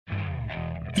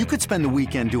You could spend the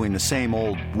weekend doing the same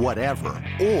old whatever,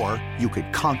 or you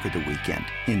could conquer the weekend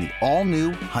in the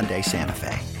all-new Hyundai Santa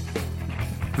Fe.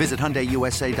 Visit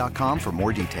HyundaiUSA.com for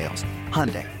more details.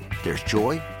 Hyundai, there's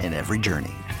joy in every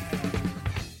journey.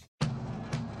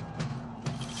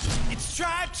 It's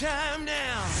drive time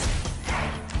now.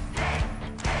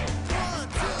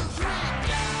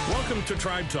 Welcome to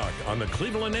Tribe Talk on the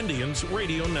Cleveland Indians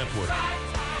Radio Network.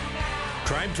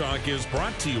 Tribe Talk is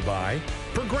brought to you by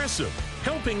Progressive,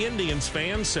 helping Indians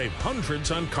fans save hundreds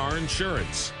on car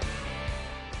insurance.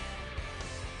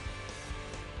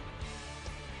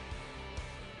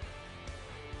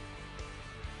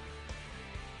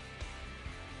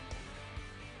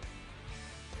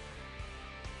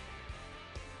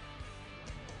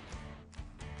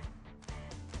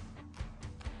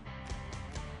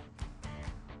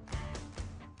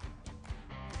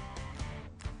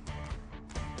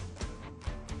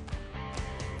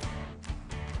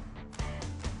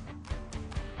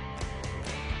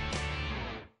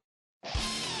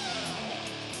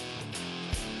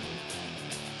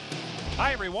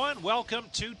 Hi, everyone. Welcome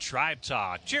to Tribe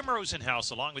Talk. Jim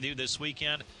Rosenhaus along with you this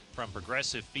weekend from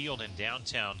Progressive Field in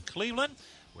downtown Cleveland,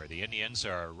 where the Indians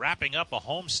are wrapping up a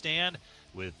homestand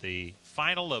with the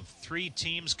final of 3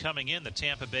 teams coming in. The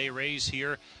Tampa Bay Rays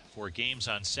here for games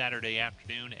on Saturday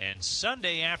afternoon and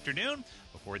Sunday afternoon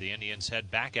before the Indians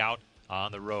head back out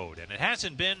on the road. And it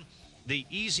hasn't been the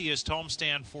easiest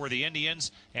homestand for the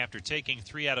Indians. After taking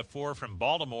 3 out of 4 from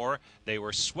Baltimore, they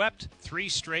were swept 3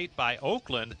 straight by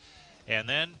Oakland. And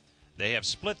then they have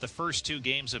split the first 2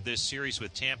 games of this series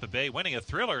with Tampa Bay, winning a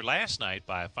thriller last night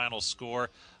by a final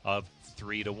score of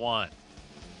 3-1.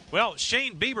 Well,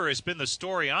 Shane Bieber has been the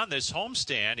story on this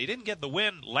homestand. He didn't get the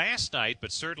win last night,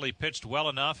 but certainly pitched well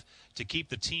enough to keep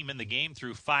the team in the game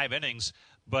through 5 innings.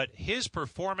 But his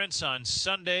performance on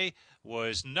Sunday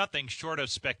was nothing short of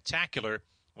spectacular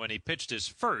when he pitched his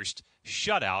first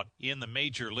shutout in the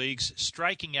major leagues,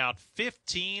 striking out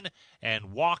 15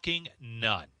 and walking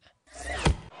none.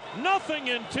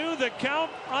 0-2 the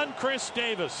count on Chris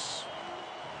Davis.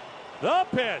 The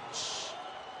pitch.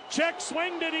 Check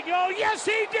swing. Did he go? Yes,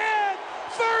 he did.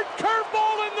 Third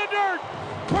curveball in the dirt.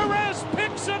 Perez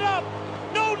picks it up.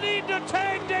 No need to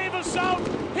tag Davis out.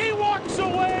 He walks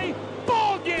away.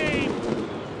 Ball game.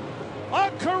 A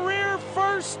career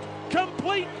first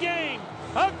complete game.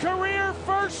 A career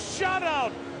first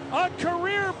shutout. A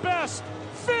career best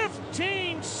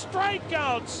 15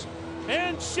 strikeouts.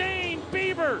 And Shane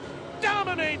Bieber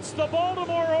dominates the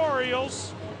Baltimore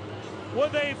Orioles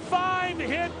with a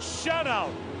 5-hit shutout.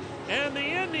 And the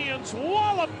Indians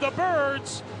wallop the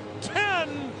Birds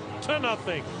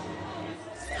 10-0.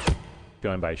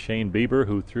 Joined by Shane Bieber,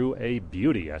 who threw a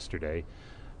beauty yesterday.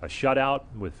 A shutout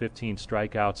with 15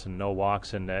 strikeouts and no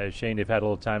walks. And Shane, you've had a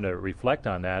little time to reflect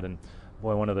on that. And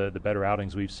boy, one of the better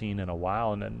outings we've seen in a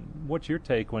while. And what's your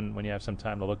take when you have some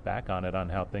time to look back on it, on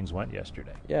how things went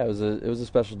yesterday? Yeah, it was a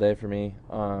special day for me.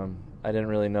 I didn't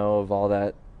really know of all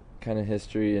that kind of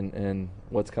history and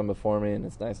what's come before me, and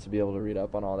it's nice to be able to read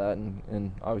up on all that,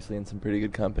 and obviously in some pretty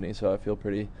good company. So I feel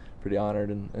pretty honored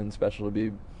and special to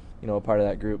be, a part of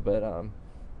that group. But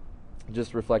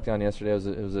just reflecting on yesterday,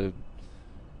 it was a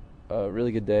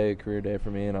really good day, a career day for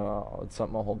me, and it's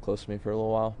something I'll hold close to me for a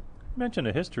little while. You mentioned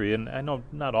a history, and I know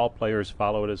not all players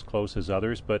follow it as close as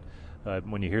others, but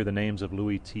when you hear the names of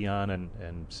Louis Tiant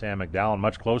and Sam McDowell,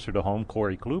 much closer to home,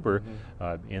 Corey Kluber,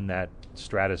 in that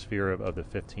stratosphere of the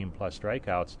 15-plus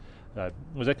strikeouts,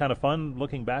 was that kind of fun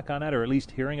looking back on that, or at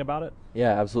least hearing about it?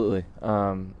 Yeah, absolutely.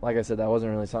 Like I said, that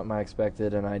wasn't really something I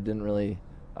expected, and I didn't really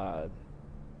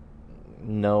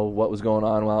know what was going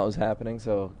on while it was happening.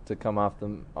 So to come off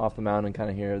the mound and kind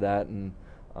of hear that and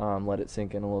let it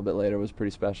sink in a little bit later was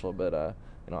pretty special. But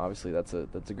obviously that's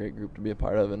a great group to be a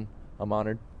part of, and I'm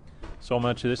honored. So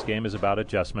much of this game is about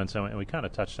adjustments, and we kind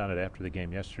of touched on it after the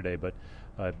game yesterday. But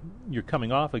you're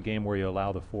coming off a game where you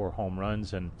allow the 4 home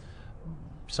runs, and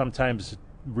sometimes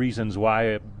reasons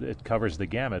why it covers the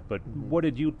gamut. But what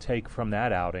did you take from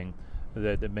that outing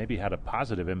that maybe had a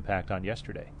positive impact on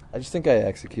yesterday? I just think I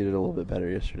executed a little bit better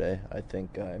yesterday. I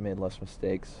think I made less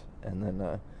mistakes, and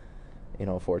then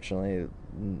fortunately,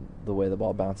 the way the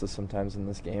ball bounces sometimes in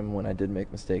this game, when I did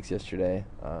make mistakes yesterday,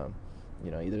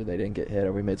 either they didn't get hit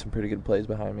or we made some pretty good plays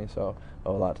behind me. So I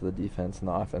owe a lot to the defense and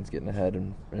the offense getting ahead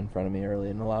in front of me early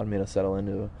and allowed me to settle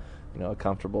into a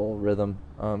comfortable rhythm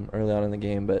early on in the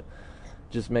game. But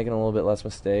just making a little bit less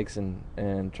mistakes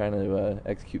and trying to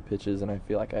execute pitches, and I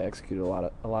feel like I executed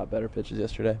a lot better pitches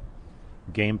yesterday.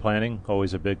 Game planning,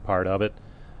 always a big part of it.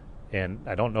 And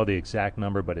I don't know the exact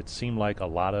number, but it seemed like a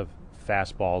lot of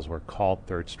fastballs were called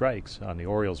third strikes on the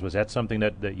Orioles. Was that something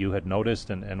that you had noticed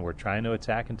and were trying to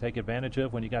attack and take advantage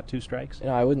of when you got 2 strikes?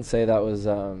 I wouldn't say that was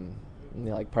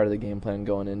like part of the game plan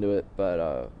going into it,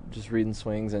 but just reading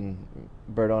swings, and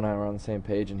Berto and I were on the same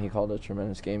page, and he called a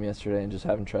tremendous game yesterday, and just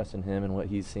having trust in him and what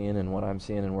he's seeing and what I'm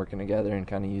seeing, and working together and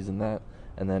kind of using that,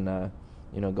 and then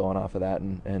going off of that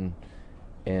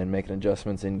and making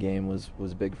adjustments in game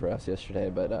was big for us yesterday.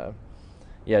 But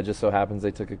it just so happens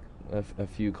they took a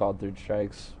few called third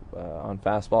strikes on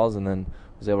fastballs, and then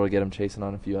was able to get them chasing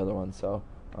on a few other ones. So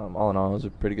all in all, it was a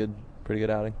pretty good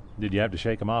outing. Did you have to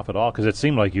shake them off at all? Because it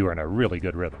seemed like you were in a really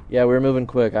good rhythm. Yeah, we were moving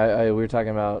quick. We were talking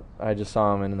about, I just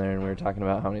saw him in there, and we were talking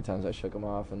about how many times I shook him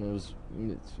off, and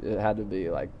it had to be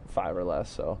like 5 or less.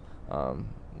 So,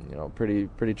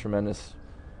 pretty tremendous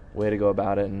way to go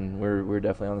about it, and we're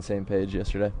definitely on the same page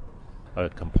yesterday. A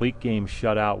complete game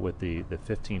shutout with the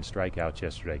 15 strikeouts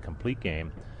yesterday. Complete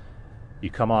game. You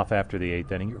come off after the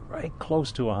 8th inning. You're right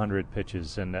close to 100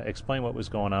 pitches. And explain what was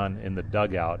going on in the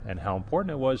dugout and how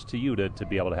important it was to you to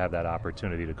be able to have that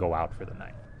opportunity to go out for the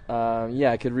night.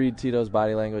 I could read Tito's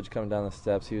body language coming down the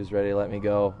steps. He was ready to let me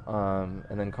go.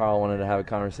 And then Carl wanted to have a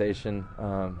conversation.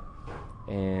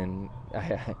 And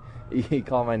he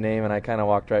called my name, and I kind of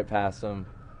walked right past him.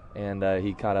 And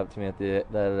he caught up to me at the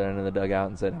other end of the dugout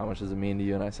and said, "How much does it mean to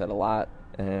you?" And I said, "A lot."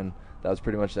 And that was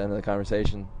pretty much the end of the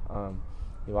conversation.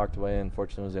 He walked away, and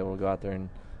fortunately was able to go out there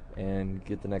and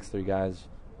get the next 3 guys.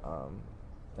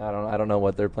 I don't know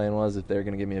what their plan was, if they were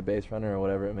going to give me a base runner or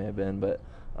whatever it may have been, but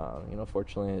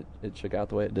fortunately it shook out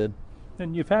the way it did.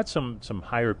 And you've had some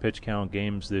higher pitch count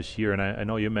games this year, and I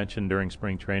know you mentioned during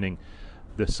spring training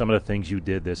some of the things you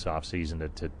did this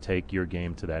offseason to take your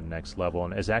game to that next level.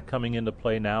 And is that coming into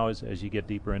play now as you get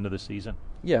deeper into the season?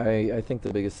 Yeah, I think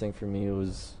the biggest thing for me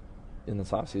was in this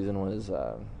offseason was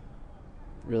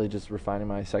really just refining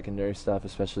my secondary stuff,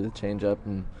 especially the changeup,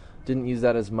 and didn't use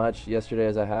that as much yesterday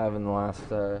as I have in the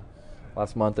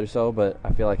last month or so, but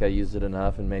I feel like I used it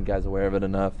enough and made guys aware of it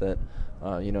enough that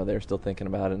they were still thinking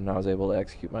about it, and I was able to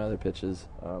execute my other pitches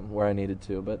where I needed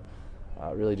to. But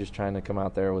really just trying to come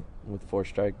out there with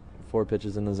 4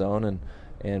 pitches in the zone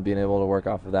and being able to work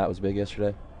off of that was big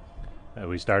yesterday.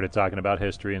 We started talking about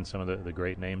history and some of the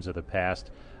great names of the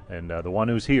past. And the one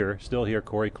who's still here,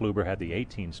 Corey Kluber, had the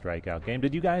 18 strikeout game.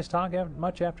 Did you guys talk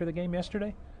much after the game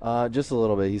yesterday? Just a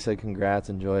little bit. He said congrats,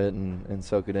 enjoy it, and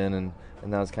soak it in. And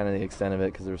that was kind of the extent of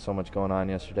it, because there was so much going on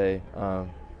yesterday,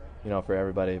 for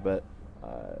everybody. But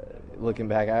looking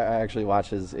back, I actually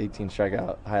watched his 18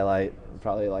 strikeout highlight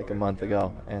probably like a month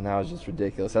ago, and that was just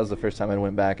ridiculous. That was the first time I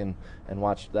went back and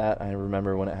watched that. I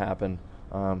remember when it happened.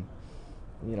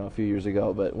 A few years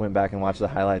ago, but went back and watched the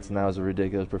highlights, and that was a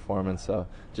ridiculous performance. So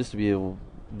just to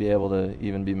be able to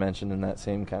even be mentioned in that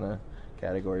same kind of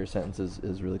category or sentence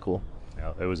is really cool.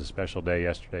 Yeah, it was a special day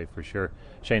yesterday for sure.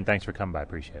 Shane, thanks for coming by.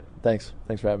 Appreciate it. Thanks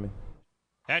for having me.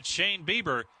 That's Shane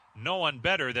Bieber. No one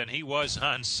better than he was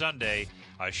on Sunday.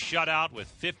 A shutout with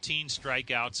 15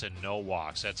 strikeouts and no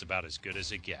walks. That's about as good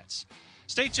as it gets.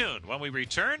 Stay tuned. When we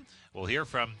return, we'll hear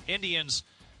from Indians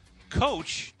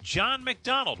coach John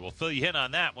McDonald. We'll fill you in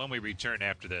on that when we return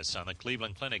after this on the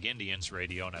Cleveland Clinic Indians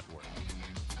Radio Network.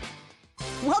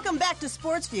 Welcome back to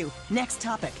Sports View. Next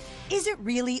topic. Is it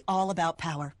really all about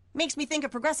power? Makes me think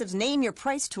of Progressive's Name Your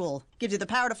Price tool. Gives you the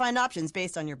power to find options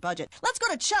based on your budget. Let's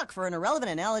go to Chuck for an irrelevant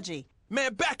analogy.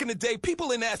 Man, back in the day, people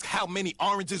didn't ask how many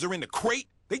oranges are in the crate.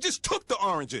 They just took the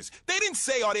oranges. They didn't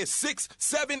say, are there 6,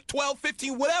 7, 12,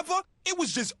 15, whatever. It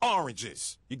was just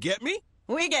oranges. You get me?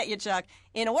 We get you, Chuck.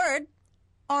 In a word,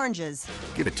 oranges.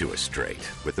 Give it to us straight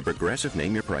with the Progressive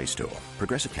Name Your Price tool.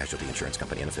 Progressive Casualty Insurance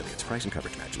Company and affiliates. Price and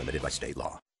coverage match limited by state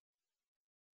law.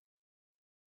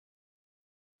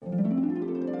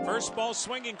 First ball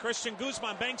swinging. Christian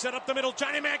Guzman bangs it up the middle.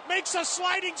 Johnny Mac makes a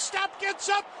sliding stop, gets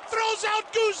up, throws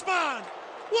out Guzman.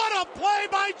 What a play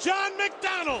by John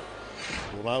McDonald.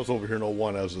 When I was over here in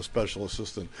 01 as a special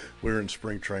assistant, we were in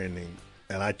spring training.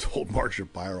 And I told Mark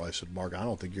Shapiro, I said, Mark, I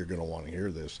don't think you're going to want to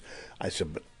hear this. I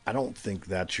said, but I don't think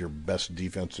that's your best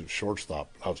defensive shortstop.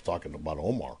 I was talking about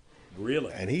Omar.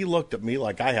 Really? And he looked at me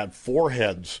like I had 4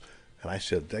 heads. And I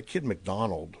said, that kid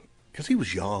McDonald, because he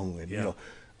was young. And,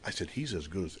 I said, he's as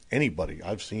good as anybody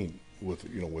I've seen with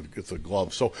the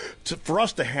glove. So for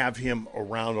us to have him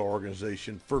around our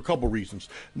organization for a couple reasons,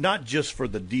 not just for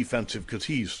the defensive, because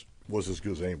was as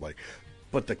good as anybody,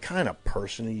 but the kind of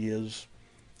person he is.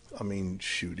 I mean,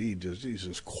 shoot, he's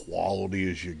as quality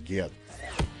as you get.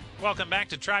 Welcome back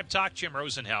to Tribe Talk. Jim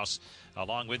Rosenhaus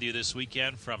along with you this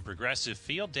weekend from Progressive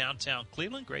Field, downtown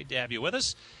Cleveland. Great to have you with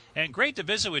us. And great to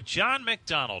visit with John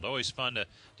McDonald. Always fun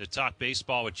to talk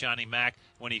baseball with Johnny Mac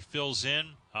when he fills in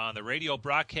on the radio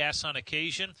broadcasts on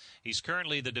occasion. He's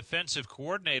currently the defensive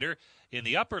coordinator in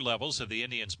the upper levels of the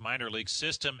Indians minor league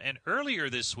system, and earlier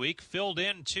this week filled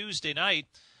in Tuesday night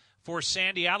for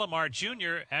Sandy Alomar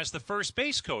Jr. as the first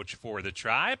base coach for the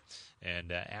Tribe.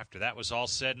 And after that was all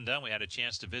said and done, we had a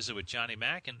chance to visit with Johnny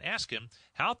Mack and ask him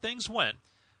how things went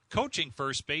coaching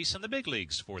first base in the big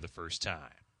leagues for the first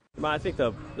time. I think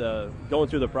the going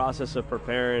through the process of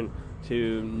preparing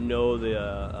to know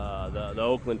the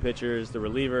Oakland pitchers, the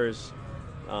relievers,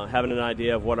 having an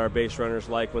idea of what our base runners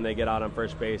like when they get out on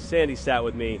first base. Sandy sat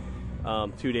with me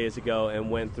 2 days ago and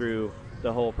went through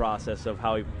the whole process of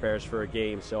how he prepares for a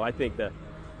game. So I think that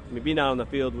being out on the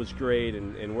field was great,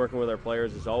 and working with our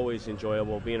players is always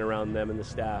enjoyable, being around them and the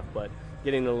staff. But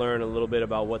getting to learn a little bit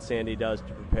about what Sandy does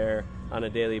to prepare on a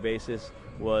daily basis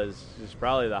was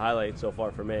probably the highlight so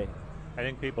far for me. I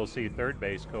think people see third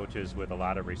base coaches with a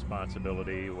lot of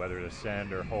responsibility, whether to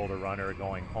send or hold a runner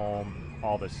going home,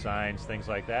 all the signs, things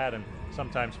like that. And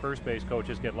sometimes first base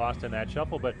coaches get lost in that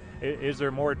shuffle. But is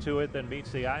there more to it than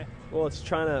meets the eye? Well, it's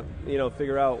trying to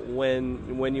figure out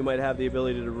when you might have the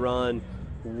ability to run,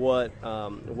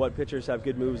 what pitchers have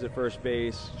good moves at first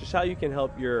base, just how you can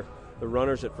help the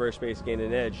runners at first base gain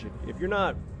an edge. If you're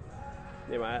not,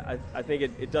 I think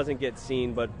it doesn't get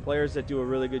seen, but players that do a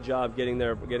really good job getting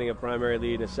a primary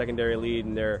lead and a secondary lead,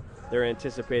 and they're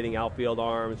anticipating outfield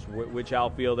arms, which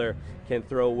outfielder can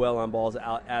throw well on balls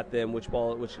out at them, which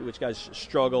guys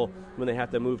struggle when they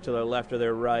have to move to their left or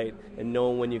their right, and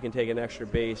knowing when you can take an extra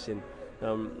base, and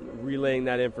relaying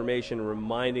that information,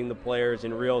 reminding the players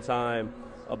in real time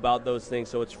about those things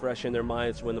so it's fresh in their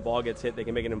minds. So when the ball gets hit, they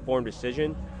can make an informed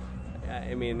decision.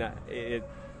 I mean, it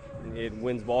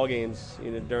wins ball games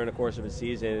during the course of a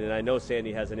season, and I know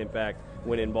Sandy has an impact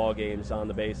winning ball games on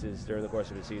the bases during the course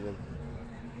of a season.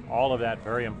 All of that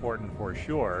very important for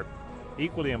sure.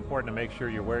 Equally important to make sure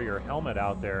you wear your helmet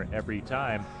out there every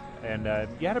time. And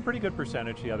you had a pretty good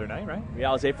percentage the other night, right? Yeah,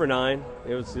 I was 8 for 9.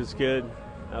 It was good.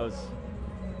 I was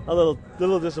a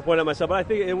little disappointed in myself, but I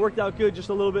think it worked out good. Just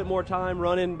a little bit more time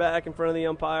running back in front of the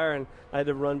umpire, and I had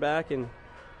to run back and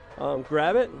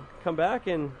grab it, come back,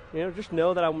 and just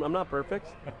know that I'm not perfect.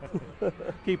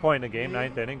 Key point in the game,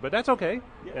 9th inning, but that's okay.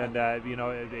 Yeah.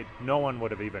 And no one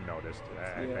would have even noticed,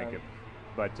 I think.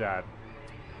 But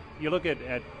you look at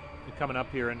coming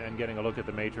up here and getting a look at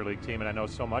the major league team, and I know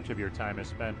so much of your time is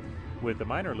spent with the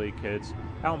minor league kids.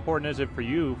 How important is it for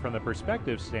you, from the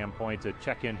perspective standpoint, to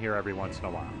check in here every once in a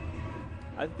while?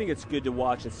 I think it's good to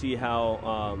watch and see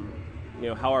how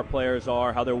how our players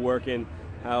are, how they're working,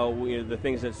 how the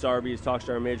things that Sarbees talks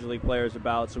to our major league players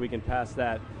about, so we can pass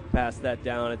that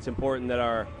down. It's important that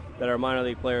our minor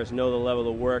league players know the level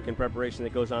of work and preparation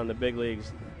that goes on in the big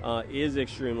leagues is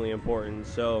extremely important.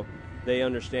 So they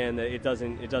understand that it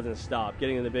doesn't stop.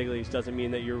 Getting in the big leagues doesn't mean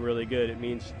that you're really good. It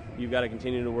means you've got to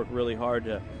continue to work really hard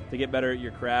to get better at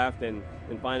your craft and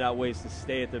find out ways to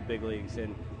stay at the big leagues.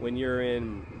 And when you're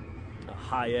in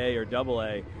high A or double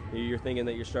A, you're thinking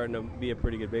that you're starting to be a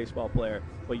pretty good baseball player,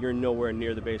 but you're nowhere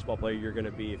near the baseball player you're going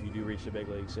to be if you do reach the big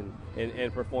leagues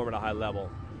and perform at a high level.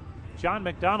 John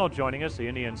McDonald joining us, the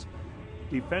Indians'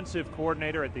 defensive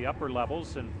coordinator at the upper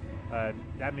levels, and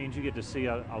that means you get to see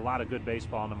a lot of good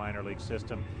baseball in the minor league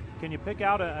system. Can you pick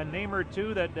out a name or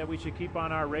two that we should keep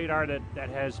on our radar that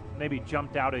has maybe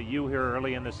jumped out at you here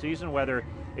early in the season, whether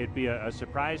it be a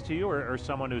surprise to you or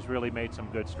someone who's really made some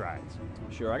good strides?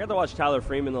 Sure. I got to watch Tyler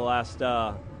Freeman the last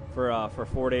for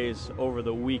 4 days over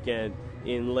the weekend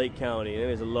in Lake County. And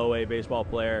he's a low A baseball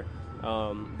player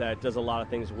that does a lot of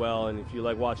things well. And if you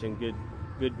like watching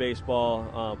good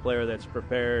baseball, player that's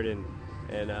prepared and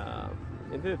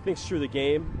thinks through the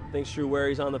game, thinks through where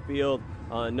he's on the field,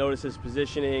 notices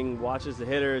positioning, watches the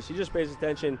hitters. He just pays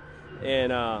attention,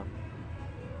 and I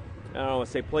don't want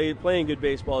to say playing good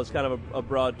baseball is kind of a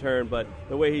broad term, but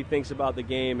the way he thinks about the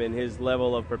game and his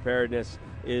level of preparedness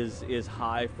is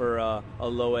high for a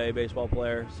low A baseball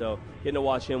player. So getting to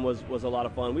watch him was a lot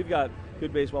of fun. We've got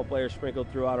good baseball players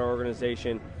sprinkled throughout our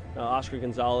organization. Oscar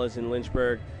Gonzalez in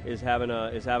Lynchburg is having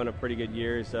a pretty good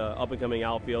year. He's an up-and-coming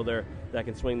outfielder that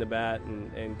can swing the bat,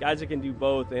 and guys that can do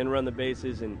both and run the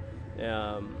bases, and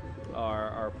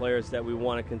are players that we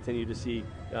want to continue to see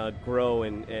grow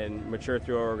and mature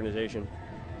through our organization.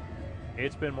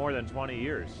 It's been more than 20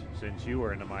 years since you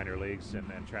were in the minor leagues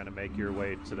and trying to make your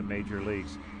way to the major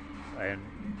leagues. And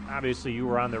obviously you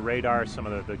were on the radar, some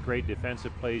of the great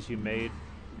defensive plays you made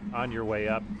on your way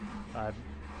up.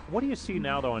 What do you see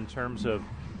now, though, in terms of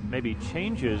maybe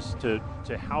changes to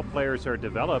how players are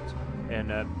developed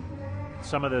and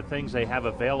some of the things they have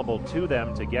available to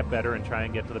them to get better and try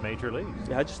and get to the major leagues?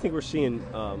 Yeah, I just think we're seeing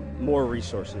more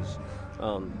resources,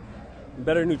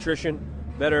 better nutrition,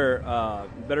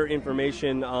 better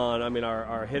information on. I mean,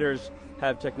 our hitters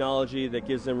have technology that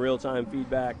gives them real-time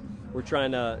feedback. We're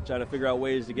trying to figure out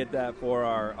ways to get that for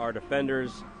our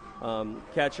defenders.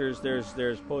 Catchers,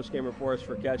 there's post-game reports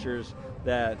for catchers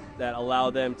that allow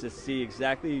them to see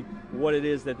exactly what it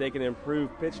is that they can improve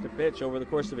pitch to pitch over the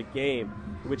course of a game,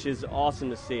 which is awesome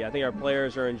to see. I think our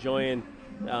players are enjoying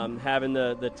having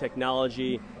the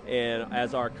technology, and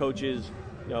as our coaches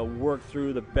work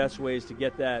through the best ways to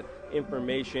get that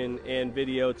information and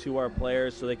video to our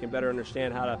players so they can better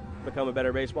understand how to become a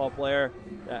better baseball player,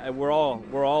 we're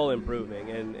all improving.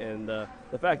 And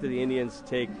the fact that the Indians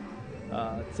take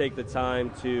the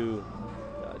time to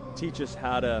teach us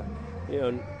how to,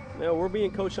 we're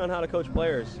being coached on how to coach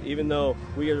players, even though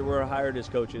we're hired as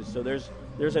coaches. So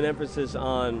there's an emphasis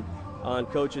on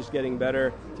coaches getting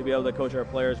better to be able to coach our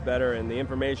players better, and the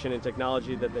information and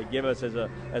technology that they give us as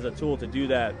a tool to do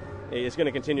that is going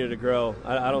to continue to grow.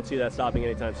 I don't see that stopping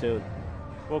anytime soon.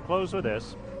 We'll close with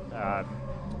this.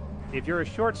 If you're a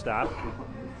shortstop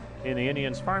in the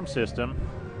Indians farm system,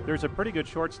 there's a pretty good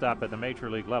shortstop at the major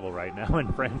league level right now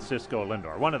in Francisco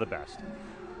Lindor, one of the best.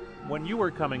 When you were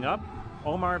coming up,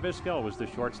 Omar Vizquel was the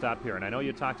shortstop here, and I know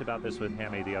you talked about this with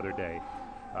Hammy the other day.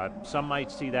 Some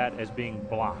might see that as being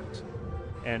blocked,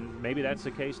 and maybe that's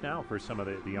the case now for some of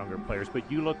the younger players, but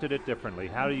you looked at it differently.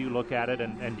 How do you look at it,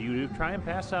 and do you try and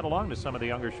pass that along to some of the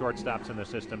younger shortstops in the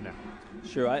system now?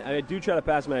 Sure, I do try to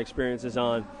pass my experiences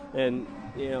on, and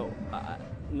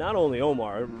not only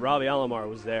Omar, Robbie Alomar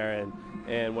was there,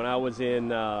 and when I was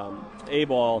in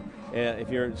A-ball, if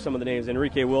you're some of the names,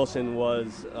 Enrique Wilson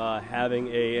was having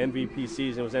a MVP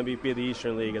season, was MVP of the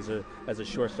Eastern League as a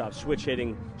shortstop, switch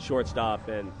hitting shortstop,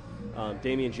 and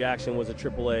Damian Jackson was a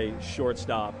AAA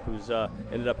shortstop who's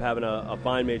ended up having a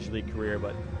fine major league career.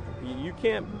 But you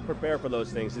can't prepare for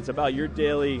those things. It's about your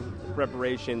daily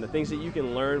preparation, the things that you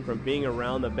can learn from being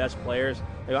around the best players.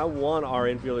 And I want our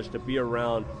infielders to be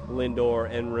around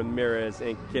Lindor and Ramirez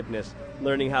and Kipnis,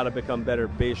 learning how to become better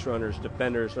base runners,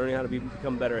 defenders, learning how to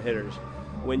become better hitters.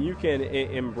 When you can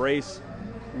embrace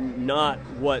not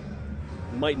what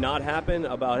might not happen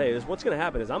about, hey, what's going to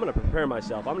happen is I'm going to prepare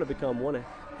myself. I'm going to become one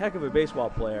heck of a baseball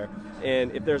player.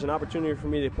 And if there's an opportunity for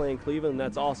me to play in Cleveland,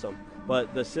 that's awesome.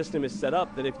 But the system is set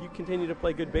up that if you continue to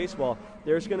play good baseball,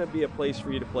 there's going to be a place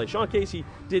for you to play. Sean Casey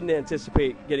didn't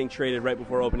anticipate getting traded right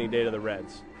before opening day to the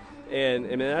Reds. And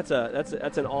I mean, that's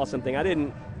an awesome thing. I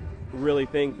didn't really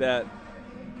think that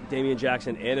Damian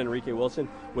Jackson and Enrique Wilson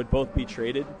would both be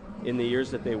traded in the years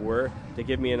that they were, to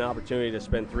give me an opportunity to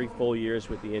spend 3 full years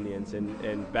with the Indians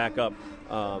and back up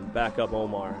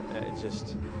Omar. It's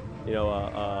just,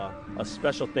 a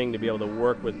special thing to be able to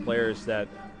work with players that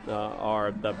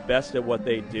are the best at what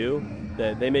they do,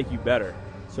 that they make you better.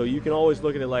 So you can always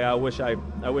look at it like, I wish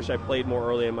I played more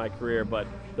early in my career, but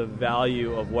the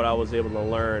value of what I was able to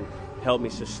learn helped me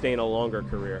sustain a longer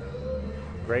career.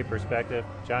 Great perspective.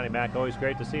 Johnny Mack, always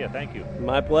great to see you. Thank you.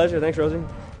 My pleasure. Thanks, Rosie.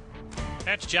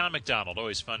 That's John McDonald.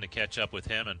 Always fun to catch up with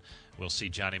him, and we'll see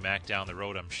Johnny Mack down the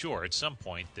road, I'm sure, at some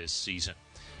point this season.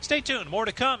 Stay tuned. More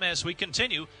to come as we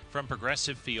continue from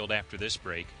Progressive Field after this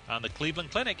break on the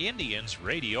Cleveland Clinic Indians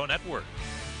Radio Network.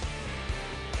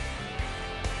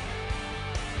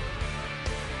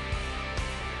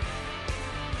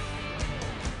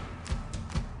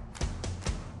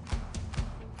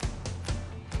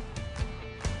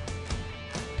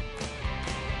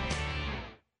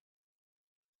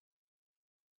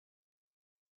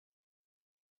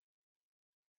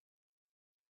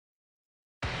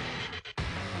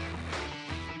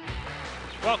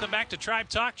 Welcome back to Tribe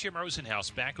Talk. Jim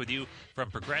Rosenhaus back with you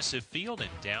from Progressive Field in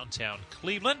downtown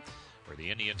Cleveland, where the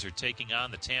Indians are taking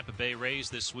on the Tampa Bay Rays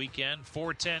this weekend.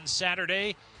 4:10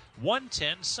 Saturday,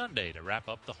 1:10 Sunday to wrap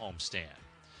up the homestand.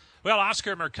 Well,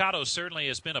 Oscar Mercado certainly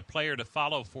has been a player to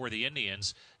follow for the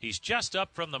Indians. He's just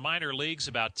up from the minor leagues,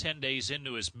 about 10 days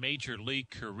into his major league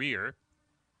career.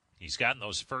 He's gotten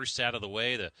those firsts out of the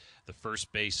way, the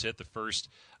first base hit, the first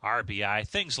RBI,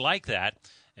 things like that.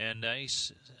 And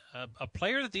he's a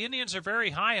player that the Indians are very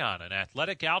high on, an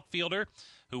athletic outfielder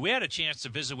who we had a chance to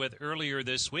visit with earlier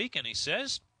this week, and he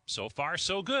says, so far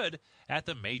so good at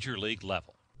the major league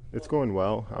level. It's going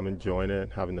well. I'm enjoying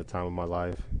it, having the time of my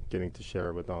life, getting to share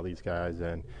it with all these guys,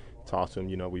 and it's awesome.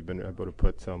 We've been able to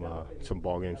put some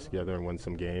ball games together and win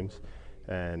some games,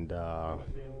 and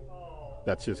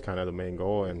that's just kind of the main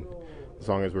goal. And as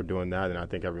long as we're doing that, then I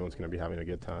think everyone's going to be having a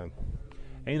good time.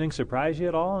 Anything surprise you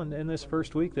at all in this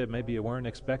first week that maybe you weren't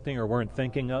expecting or weren't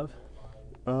thinking of?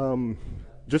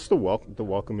 Just the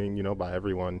welcoming, by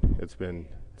everyone. It's been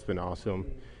awesome.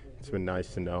 It's been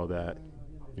nice to know that,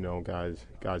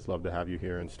 guys love to have you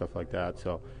here and stuff like that.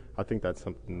 So I think that's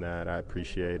something that I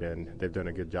appreciate, and they've done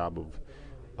a good job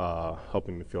of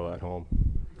helping me feel at home.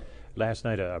 Last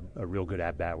night, a real good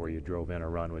at-bat where you drove in a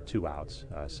run with 2 outs,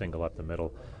 single up the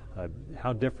middle.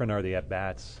 How different are the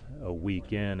at-bats a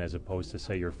week in as opposed to,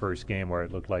 say, your first game where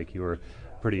it looked like you were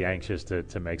pretty anxious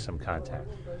to make some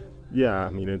contact? Yeah, I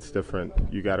mean, it's different.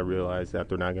 You got to realize that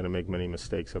they're not going to make many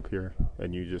mistakes up here,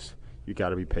 and you got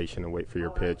to be patient and wait for your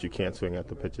pitch. You can't swing at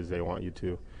the pitches they want you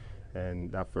to.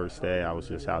 And that first day, I was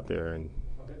just out there and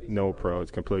no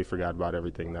approach, completely forgot about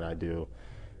everything that I do,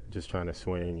 just trying to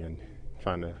swing and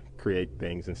trying to create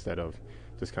things instead of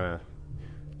just kind of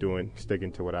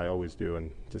sticking to what I always do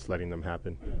and just letting them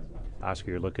happen.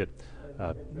 Oscar, you look at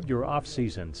your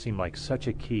off-season seemed like such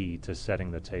a key to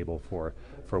setting the table for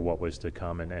what was to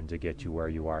come and to get you where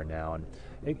you are now. And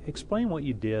explain what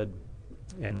you did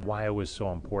and why it was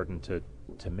so important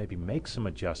to maybe make some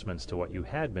adjustments to what you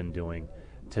had been doing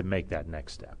to make that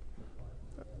next step.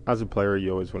 As a player,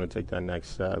 you always want to take that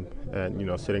next step.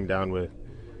 And, sitting down with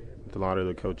a lot of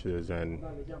the coaches and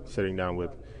sitting down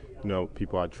with,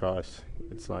 people I trust,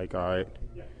 it's like, all right,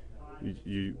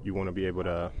 you want to be able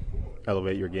to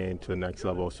elevate your game to the next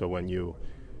level, so when you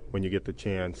get the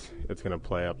chance, it's going to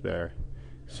play up there.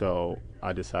 So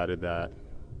I decided that,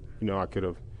 I could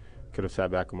have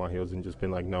sat back on my heels and just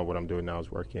been like, no, what I'm doing now is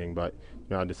working. But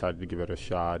I decided to give it a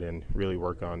shot and really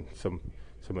work on some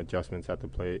adjustments at the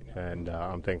plate, and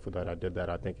I'm thankful that I did that.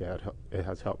 I think it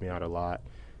has helped me out a lot,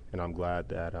 and I'm glad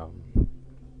that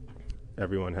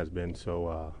everyone has been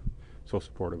so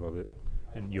supportive of it.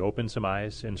 And you opened some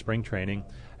eyes in spring training.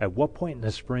 At what point in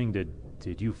the spring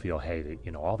did you feel, hey,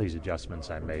 all these adjustments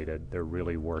I made, they're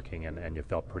really working, and you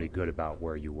felt pretty good about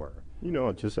where you were?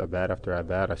 Just at bat after at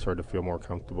bat, I started to feel more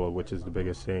comfortable, which is the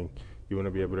biggest thing. You want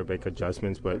to be able to make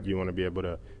adjustments, but you want to be able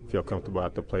to feel comfortable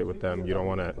at the plate with them. You don't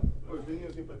want to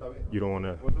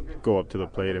go up to the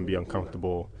plate and be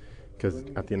uncomfortable, because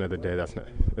at the end of the day,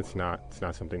 it's not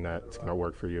something that's going to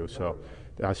work for you. So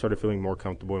I started feeling more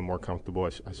comfortable and more comfortable.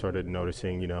 I started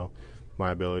noticing,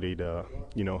 my ability to,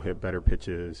 hit better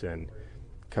pitches and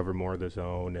cover more of the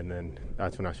zone, and then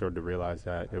that's when I started to realize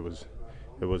that it was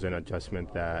an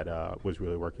adjustment that was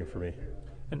really working for me.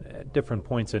 And at different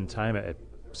points in time, it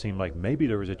seemed like maybe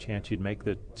there was a chance you'd make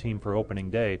the team for opening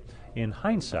day. In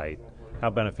hindsight, how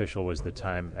beneficial was the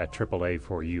time at AAA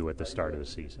for you at the start of the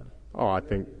season? Oh, I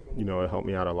think, it helped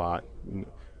me out a lot.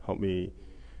 Helped me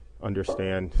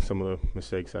understand some of the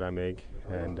mistakes that I make.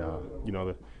 And,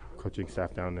 the coaching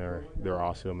staff down there, they're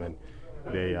awesome, and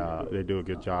they do a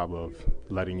good job of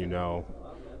letting you know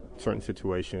certain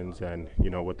situations and,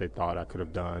 what they thought I could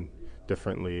have done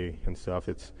differently and stuff.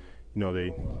 It's,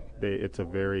 it's a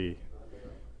very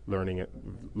learning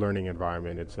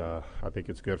environment. It's I think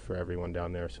it's good for everyone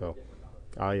down there. So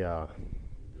I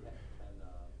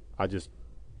just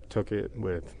took it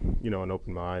with an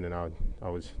open mind, and I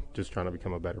was just trying to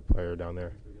become a better player down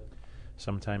there.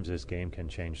 Sometimes this game can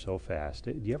change so fast.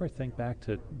 Do you ever think back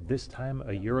to this time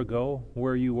a year ago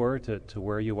where you were to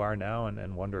where you are now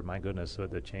and wonder, my goodness,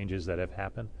 the changes that have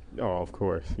happened? Oh, of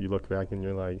course. You look back and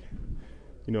you're like,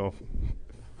 if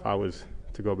I was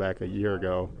to go back a year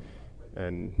ago,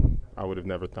 and I would have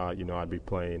never thought, I'd be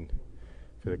playing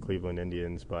for the Cleveland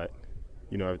Indians. But,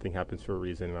 everything happens for a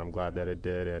reason, and I'm glad that it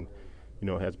did. And,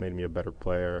 it has made me a better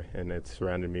player, and it's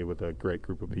surrounded me with a great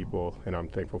group of people, and I'm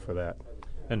thankful for that.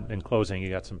 And in closing, you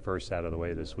got some firsts out of the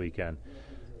way this weekend.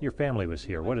 Your family was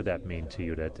here. What did that mean to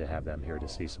you to have them here to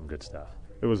see some good stuff?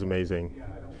 It was amazing.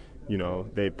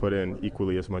 They put in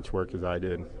equally as much work as I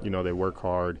did. They work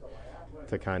hard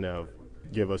to kind of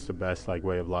give us the best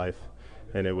way of life.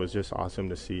 And it was just awesome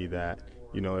to see that,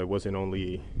 it wasn't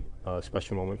only a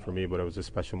special moment for me, but it was a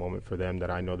special moment for them that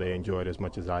I know they enjoyed as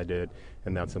much as I did.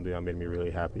 And that's something that made me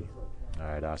really happy. All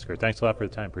right, Oscar. Thanks a lot for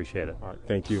the time. Appreciate it. All right,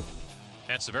 thank you.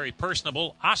 That's a very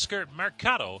personable Oscar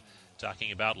Mercado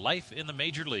talking about life in the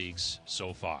major leagues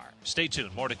so far. Stay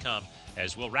tuned. More to come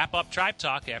as we'll wrap up Tribe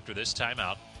Talk after this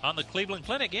timeout on the Cleveland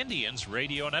Clinic Indians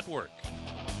Radio Network.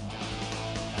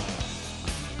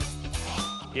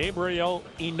 Gabriel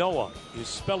Ynoa is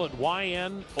spelled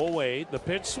Y-N-O-A. The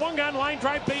pitch swung on, line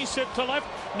drive, base hit to left.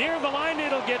 Near the line,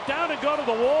 it'll get down and go to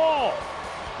the wall.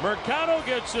 Mercado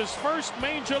gets his first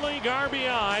Major League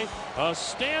RBI, a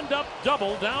stand-up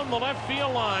double down the left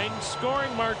field line,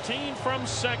 scoring Martin from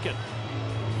second.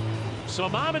 So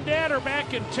Mom and Dad are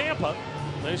back in Tampa.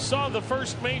 They saw the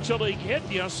first Major League hit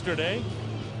yesterday,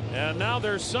 and now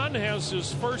their son has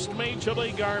his first Major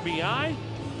League RBI.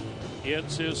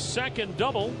 It's his second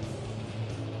double,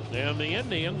 and the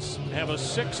Indians have a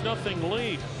 6-0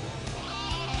 lead.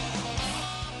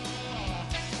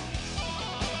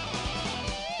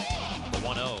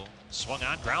 Swung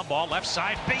on, ground ball, left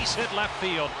side, base hit left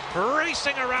field.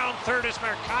 Racing around third is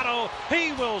Mercado.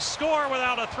 He will score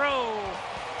without a throw.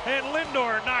 And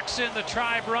Lindor knocks in the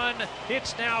Tribe run.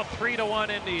 It's now 3-1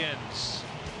 Indians.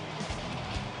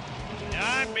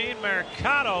 I mean,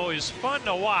 Mercado is fun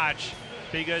to watch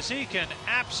because he can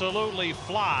absolutely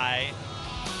fly.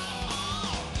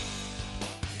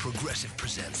 Progressive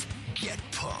presents Get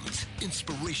Pumped.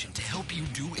 Inspiration to help you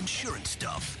do insurance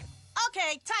stuff.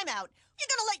 Okay, time out.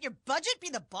 You're gonna let your budget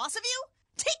be the boss of you?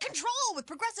 Take control with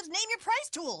Progressive's Name Your Price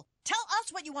tool. Tell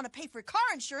us what you want to pay for car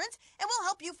insurance, and we'll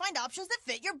help you find options that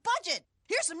fit your budget.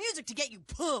 Here's some music to get you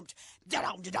pumped.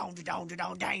 Da-dong, da-dong, da-dong,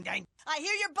 da-dong, dang, dang. I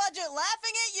hear your budget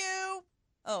laughing at you.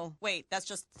 Oh, wait, that's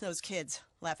just those kids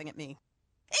laughing at me.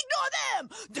 Ignore them!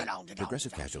 Da-dong, da-dong,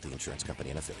 Progressive Casualty Insurance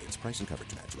Company and affiliates. Price and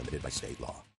coverage match limited by state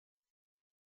law.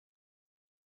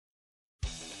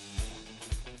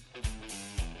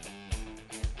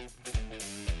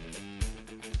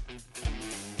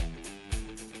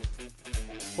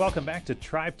 Welcome back to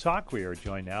Tribe Talk. We are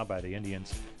joined now by the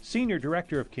Indians' Senior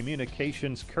Director of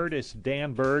Communications, Curtis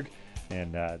Danberg.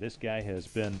 And this guy has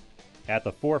been at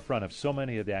the forefront of so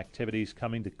many of the activities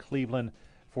coming to Cleveland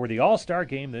for the All-Star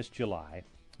Game this July.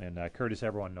 And Curtis,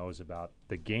 everyone knows about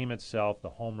the game itself, the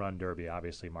Home Run Derby,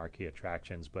 obviously marquee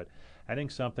attractions. But I think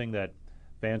something that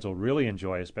fans will really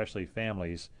enjoy, especially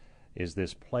families, is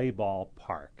this Play Ball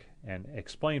Park. And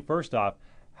explain first off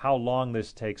how long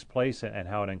this takes place and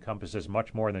how it encompasses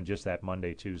much more than just that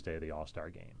Monday, Tuesday of the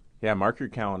All-Star Game. Yeah, mark your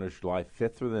calendars, July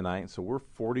 5th through the 9th. So we're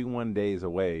 41 days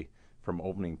away from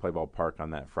opening Play Ball Park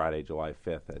on that Friday, July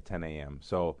 5th at 10 a.m.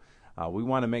 So we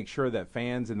want to make sure that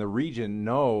fans in the region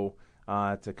know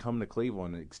to come to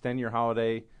Cleveland. Extend your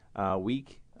holiday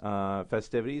week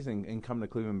festivities and come to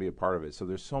Cleveland and be a part of it. So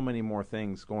there's so many more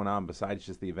things going on besides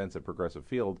just the events at Progressive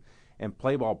Field. And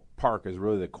Play Ball Park is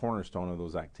really the cornerstone of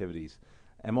those activities.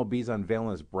 MLB's unveiling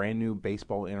this brand new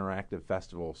Baseball Interactive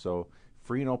Festival. So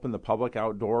free and open, the public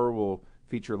outdoor will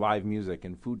feature live music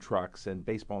and food trucks and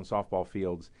baseball and softball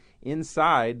fields.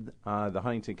 Inside the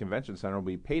Huntington Convention Center will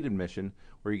be paid admission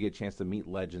where you get a chance to meet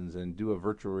legends and do a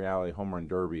virtual reality home run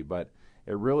derby. But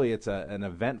it's an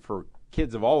event for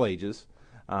kids of all ages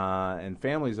and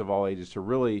families of all ages to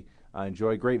really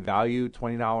enjoy great value.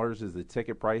 $20 is the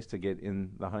ticket price to get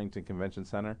in the Huntington Convention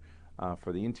Center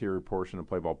for the interior portion of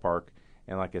Play Ball Park.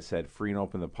 And like I said, free and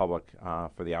open to the public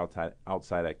for the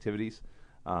outside activities.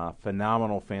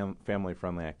 Phenomenal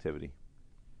family-friendly activity.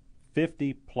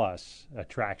 50-plus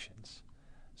attractions.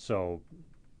 So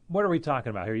what are we talking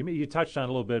about here? You touched on a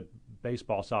little bit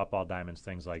baseball, softball, diamonds,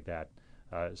 things like that.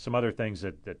 Some other things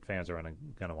that fans are going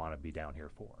to want to be down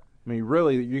here for. I mean,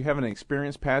 really, you have an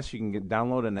experience pass. You can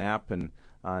download an app, and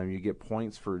you get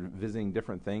points for visiting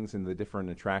different things and the different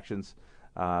attractions.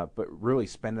 But really,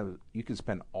 you can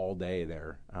spend all day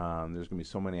there. There's going to be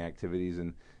so many activities,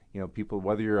 and people,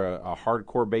 whether you're a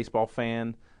hardcore baseball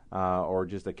fan or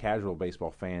just a casual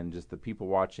baseball fan, just the people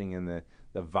watching and the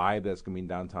vibe that's going to be in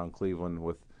downtown Cleveland.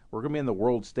 We're going to be in the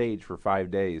world stage for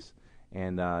 5 days,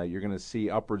 and you're going to see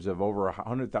upwards of over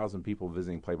 100,000 people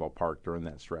visiting Play Ball Park during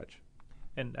that stretch.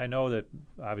 And I know that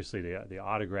obviously the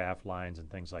autograph lines and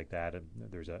things like that, and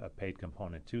there's a paid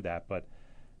component to that, but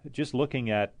just looking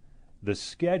at the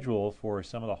schedule for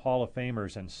some of the Hall of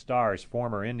Famers and stars,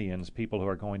 former Indians, people who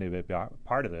are going to be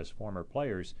part of this, former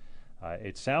players,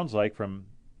 it sounds like from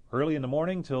early in the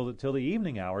morning till the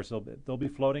evening hours, they'll be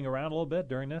floating around a little bit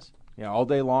during this. Yeah, all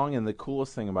day long. And the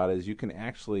coolest thing about it is you can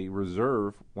actually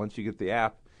reserve, once you get the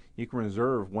app, you can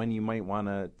reserve when you might want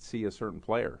to see a certain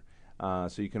player.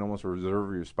 So you can almost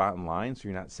reserve your spot in line, so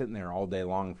you're not sitting there all day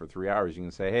long for 3 hours. You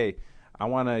can say, hey, I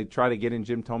want to try to get in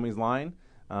Jim Thome's line.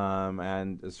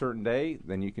 And a certain day,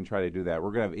 then you can try to do that.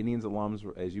 We're going to have Indians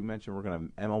alums, as you mentioned. We're going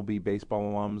to have MLB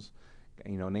baseball alums.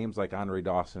 Names like Andre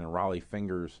Dawson and Raleigh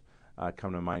Fingers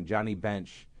come to mind. Johnny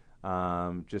Bench,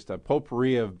 just a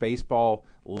potpourri of baseball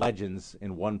legends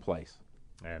in one place.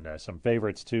 And some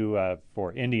favorites, too,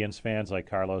 for Indians fans like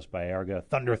Carlos Baerga,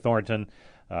 Thunder Thornton,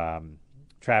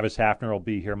 Travis Hafner will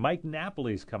be here. Mike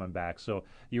Napoli's coming back. So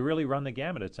you really run the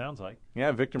gamut, it sounds like.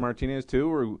 Yeah, Victor Martinez, too.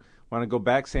 We want to go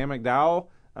back. Sam McDowell,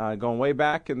 going way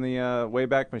back in the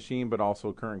Wayback Machine, but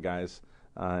also current guys.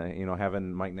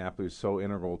 Having Mike Napoli was so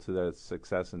integral to the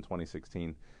success in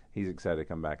 2016. He's excited to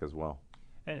come back as well.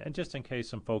 And just in case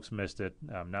some folks missed it,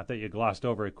 not that you glossed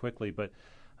over it quickly, but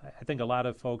I think a lot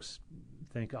of folks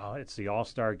think, oh, it's the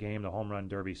All-Star Game, the Home Run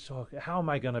Derby, so how am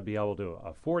I going to be able to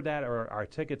afford that, or are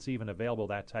tickets even available,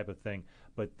 that type of thing?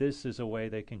 But this is a way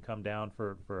they can come down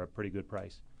for a pretty good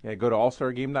price. Yeah, go to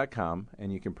allstargame.com,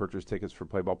 and you can purchase tickets for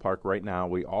Play Ball Park right now.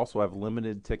 We also have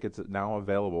limited tickets now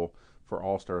available for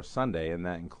All-Star Sunday, and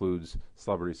that includes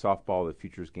Celebrity Softball, the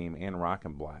Futures Game, and Rock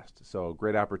and Blast. So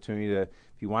great opportunity to, if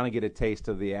you want to get a taste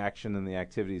of the action and the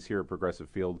activities here at Progressive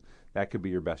Field, that could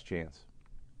be your best chance.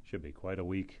 Should be quite a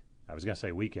week. I was going to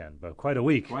say weekend, but quite a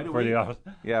week.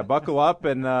 Yeah, buckle up,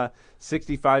 and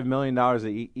 $65 million of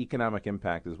economic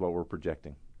impact is what we're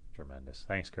projecting. Tremendous.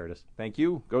 Thanks, Curtis. Thank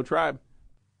you. Go Tribe.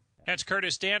 That's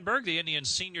Curtis Danberg, the Indians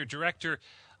Senior Director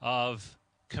of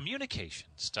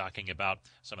Communications, talking about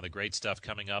some of the great stuff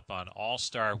coming up on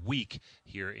All-Star Week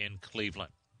here in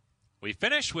Cleveland. We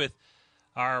finish with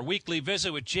our weekly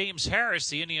visit with James Harris,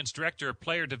 the Indians Director of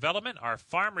Player Development, our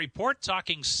Farm Report,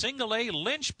 talking Single-A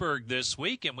Lynchburg this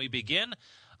week, and we begin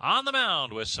on the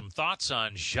mound with some thoughts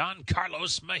on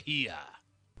Giancarlos Mejia.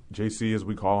 JC, as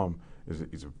we call him,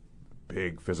 he's a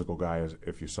big physical guy,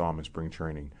 if you saw him in spring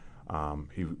training.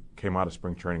 He came out of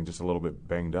spring training just a little bit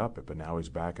banged up, but now he's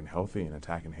back and healthy and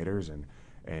attacking hitters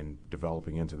and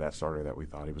developing into that starter that we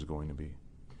thought he was going to be.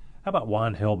 How about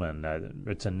Juan Hillman?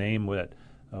 It's a name that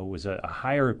was a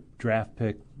higher draft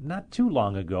pick not too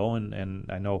long ago, and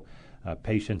I know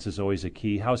patience is always a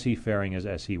key. How's he faring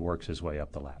as he works his way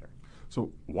up the ladder?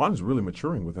 So Juan's really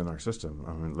maturing within our system.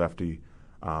 I mean, lefty,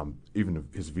 even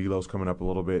his velo's coming up a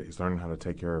little bit. He's learning how to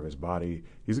take care of his body.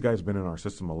 He's a guy who's been in our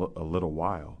system a little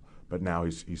while. But now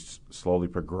he's slowly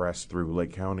progressed through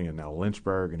Lake County and now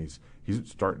Lynchburg, and he's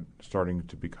starting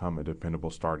to become a dependable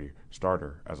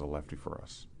starter as a lefty for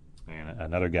us. And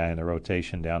another guy in the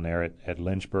rotation down there at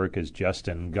Lynchburg is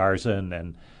Justin Garza,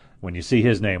 and when you see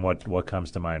his name, what comes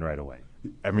to mind right away?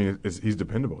 I mean, he's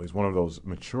dependable. He's one of those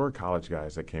mature college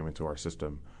guys that came into our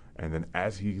system, and then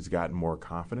as he's gotten more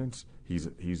confidence,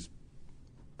 he's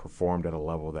performed at a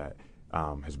level that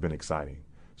has been exciting.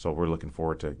 So we're looking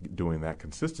forward to doing that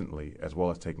consistently, as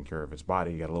well as taking care of his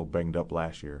body. He got a little banged up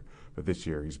last year, but this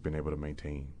year he's been able to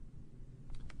maintain.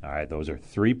 All right, those are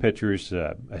three pitchers,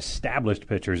 established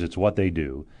pitchers. It's what they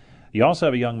do. You also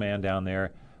have a young man down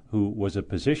there who was a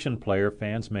position player.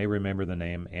 Fans may remember the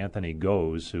name Anthony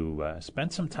Goes, who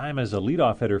spent some time as a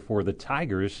leadoff hitter for the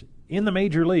Tigers in the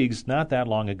major leagues not that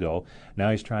long ago. Now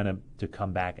he's trying to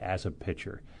come back as a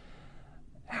pitcher.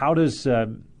 How does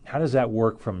that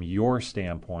work from your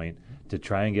standpoint to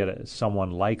try and get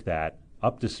someone like that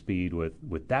up to speed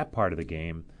with that part of the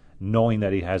game, knowing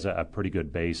that he has a pretty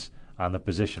good base on the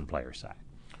position player side?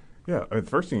 Yeah, the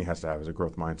first thing he has to have is a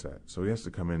growth mindset. So he has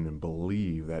to come in and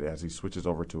believe that as he switches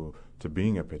over to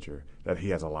being a pitcher, that he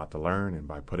has a lot to learn, and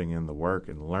by putting in the work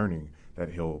and learning,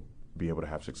 that he'll be able to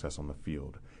have success on the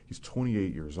field. He's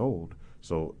 28 years old,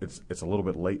 so it's a little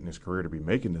bit late in his career to be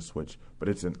making this switch, but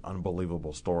it's an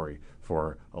unbelievable story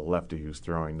for a lefty who's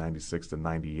throwing 96 to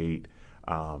 98,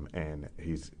 and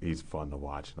he's fun to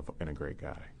watch and a great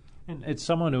guy. And it's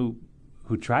someone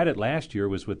who tried it last year,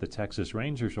 was with the Texas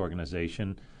Rangers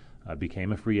organization,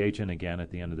 became a free agent again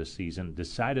at the end of the season,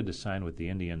 decided to sign with the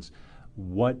Indians.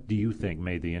 What do you think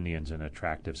made the Indians an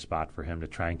attractive spot for him to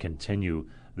try and continue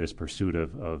this pursuit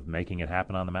of making it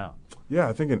happen on the mound? Yeah,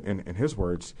 I think in his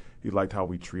words, he liked how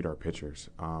we treat our pitchers.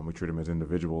 We treat them as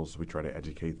individuals. We try to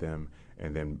educate them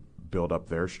and then build up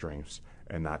their strengths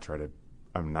and not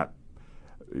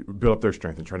build up their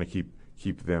strength and trying to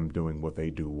keep them doing what they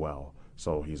do well.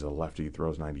 So he's a lefty, he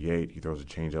throws 98, he throws a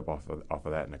changeup off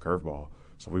of that and a curveball.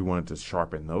 So we wanted to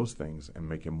sharpen those things and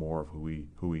make him more of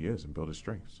who he is and build his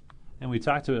strengths. And we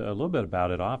talked a little bit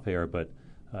about it off air, but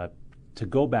to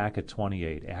go back at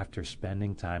 28 after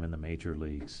spending time in the major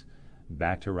leagues,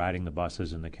 back to riding the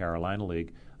buses in the Carolina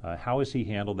League, how has he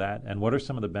handled that, and what are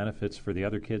some of the benefits for the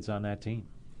other kids on that team?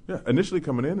 Yeah, initially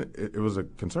coming in, it was a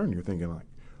concern. You're thinking like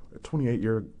a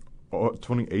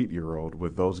 28-year-old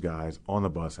with those guys on the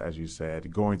bus, as you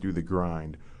said, going through the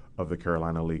grind of the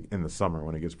Carolina League in the summer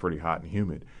when it gets pretty hot and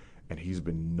humid. And he's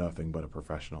been nothing but a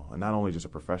professional. And not only just a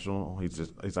professional,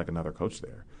 he's like another coach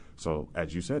there. So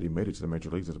as you said, he made it to the major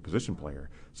leagues as a position player.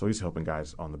 So he's helping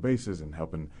guys on the bases and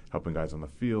helping guys on the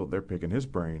field. They're picking his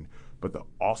brain. But the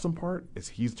awesome part is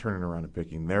he's turning around and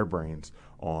picking their brains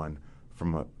on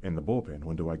in the bullpen.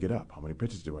 When do I get up? How many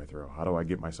pitches do I throw? How do I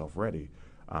get myself ready?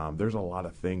 There's a lot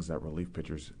of things that relief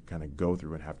pitchers kind of go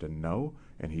through and have to know,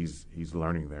 and he's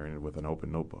learning there with an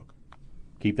open notebook.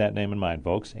 Keep that name in mind,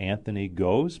 folks. Anthony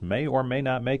Goes may or may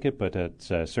not make it, but it's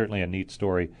certainly a neat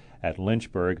story at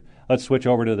Lynchburg. Let's switch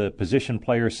over to the position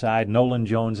player side. Nolan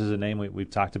Jones is a name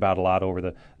we've talked about a lot over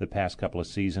the past couple of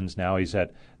seasons. Now he's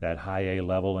at that high A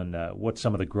level, and what's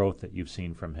some of the growth that you've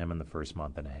seen from him in the first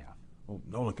month and a half? Well,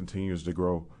 Nolan continues to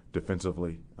grow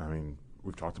defensively. I mean,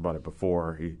 we've talked about it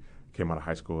before. came out of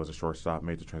high school as a shortstop,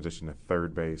 made the transition to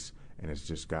third base, and it's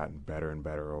just gotten better and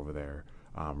better over there.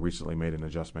 Recently made an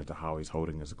adjustment to how he's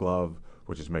holding his glove,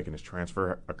 which is making his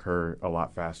transfer occur a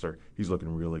lot faster. He's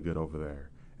looking really good over there.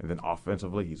 And then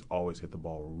offensively, he's always hit the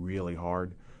ball really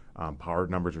hard. Power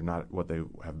numbers are not what they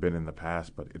have been in the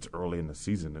past, but it's early in the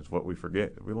season. It's what we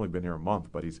forget. We've only been here a month,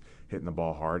 but he's hitting the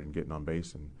ball hard and getting on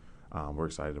base, and we're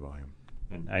excited about him.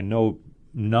 And I know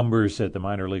numbers at the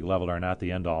minor league level are not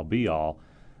the end-all, be-all,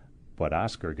 but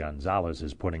Oscar Gonzalez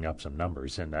is putting up some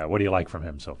numbers. And what do you like from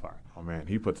him so far? Oh, man,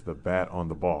 he puts the bat on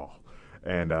the ball.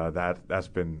 And that's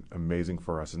been amazing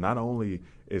for us. And not only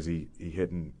is he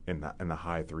hitting in the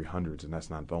high 300s, and that's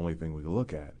not the only thing we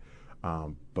look at,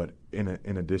 but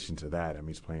in addition to that, I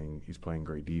mean, he's playing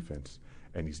great defense,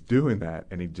 and he's doing that.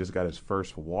 And he just got his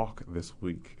first walk this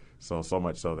week. So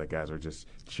much so that guys are just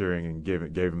cheering and gave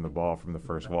him the ball from the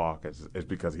first walk. It's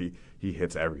because he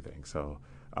hits everything. So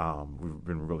we've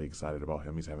been really excited about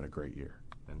him. He's having a great year.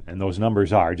 And those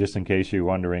numbers are, just in case you're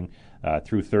wondering,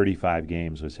 through 35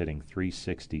 games was hitting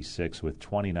 .366 with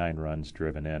 29 runs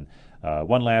driven in.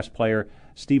 One last player,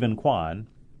 Stephen Kwan.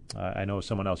 I know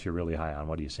someone else you're really high on.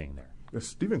 What are you seeing there?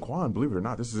 Stephen Kwan, believe it or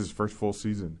not, this is his first full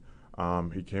season.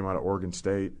 He came out of Oregon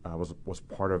State, was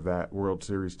part of that World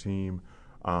Series team,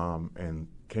 and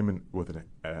came in with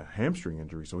a hamstring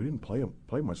injury, so he didn't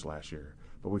play much last year.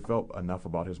 But we felt enough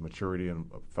about his maturity and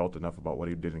felt enough about what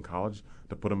he did in college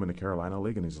to put him in the Carolina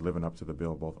League, and he's living up to the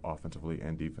bill both offensively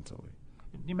and defensively.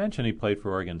 You mentioned he played for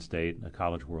Oregon State, a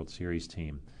College World Series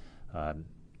team.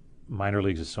 Minor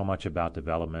leagues is so much about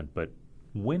development, but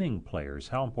winning players,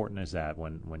 how important is that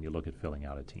when you look at filling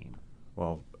out a team?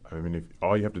 Well, I mean, if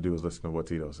all you have to do is listen to what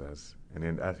Tito says. And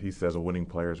then he says a winning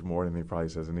player is more than he probably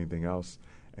says anything else.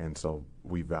 And so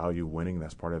we value winning.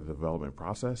 That's part of the development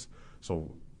process.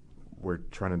 So we're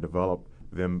trying to develop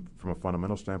them from a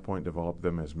fundamental standpoint, develop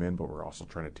them as men, but we're also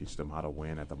trying to teach them how to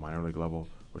win at the minor league level,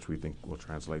 which we think will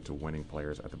translate to winning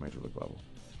players at the major league level.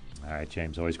 All right,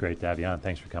 James, always great to have you on.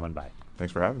 Thanks for coming by.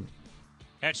 Thanks for having me.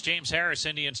 That's James Harris,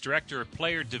 Indians Director of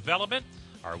Player Development,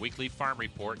 our weekly farm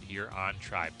report here on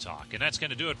Tribe Talk. And that's going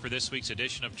to do it for this week's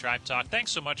edition of Tribe Talk.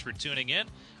 Thanks so much for tuning in.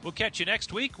 We'll catch you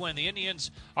next week when the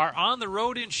Indians are on the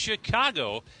road in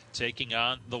Chicago taking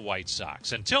on the White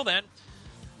Sox. Until then,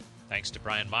 thanks to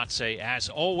Brian Motze, as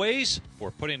always, for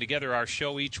putting together our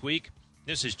show each week.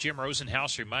 This is Jim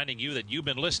Rosenhaus reminding you that you've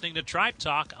been listening to Tribe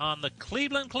Talk on the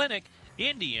Cleveland Clinic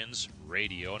Indians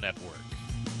Radio Network.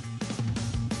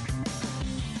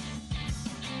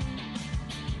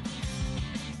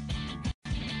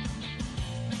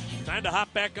 Time to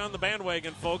hop back on the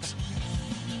bandwagon, folks.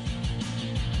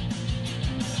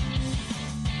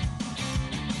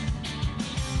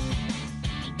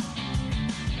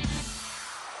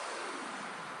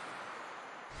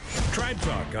 Tribe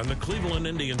Talk on the Cleveland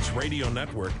Indians Radio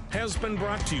Network has been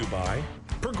brought to you by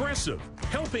Progressive,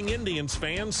 helping Indians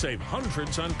fans save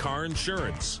hundreds on car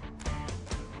insurance.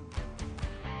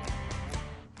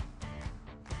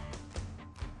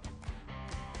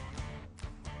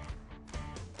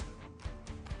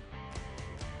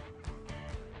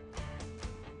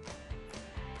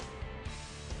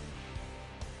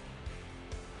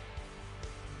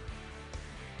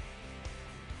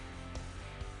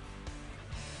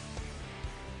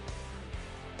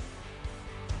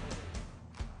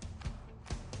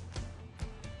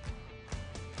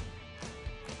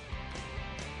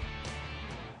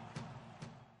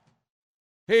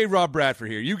 Hey, Rob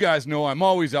Bradford here. You guys know I'm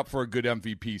always up for a good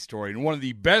MVP story, and one of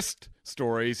the best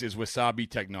stories is Wasabi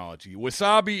Technology.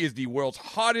 Wasabi is the world's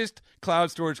hottest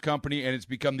cloud storage company, and it's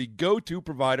become the go-to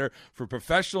provider for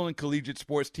professional and collegiate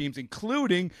sports teams,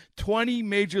 including 20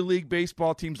 Major League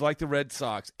Baseball teams like the Red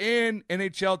Sox and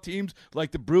NHL teams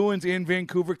like the Bruins and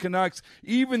Vancouver Canucks.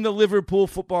 Even the Liverpool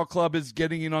Football Club is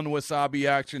getting in on the Wasabi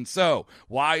action. So,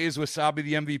 why is Wasabi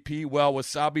the MVP? Well,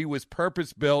 Wasabi was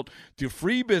purpose-built to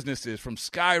free businesses from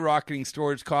skyrocketing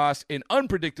storage costs and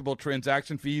unpredictable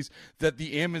transaction fees that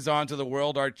the Amazons of the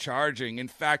world are charging. In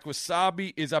fact,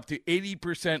 Wasabi is up to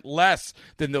 80% less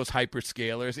than those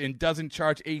hyperscalers and doesn't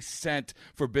charge a cent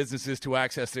for businesses to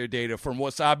access their data. From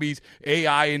Wasabi's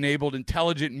AI-enabled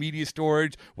intelligent media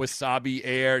storage, Wasabi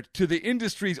Air, to the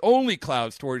industry's only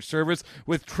cloud storage service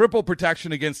with triple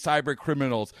protection against cyber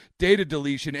criminals, data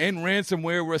deletion, and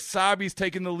ransomware, Wasabi's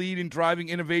taken the lead in driving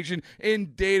innovation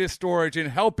in data storage and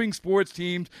helping sports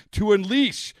teams to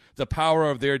unleash the power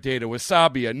of their data.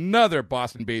 Wasabi, another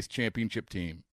Boston-based championship team.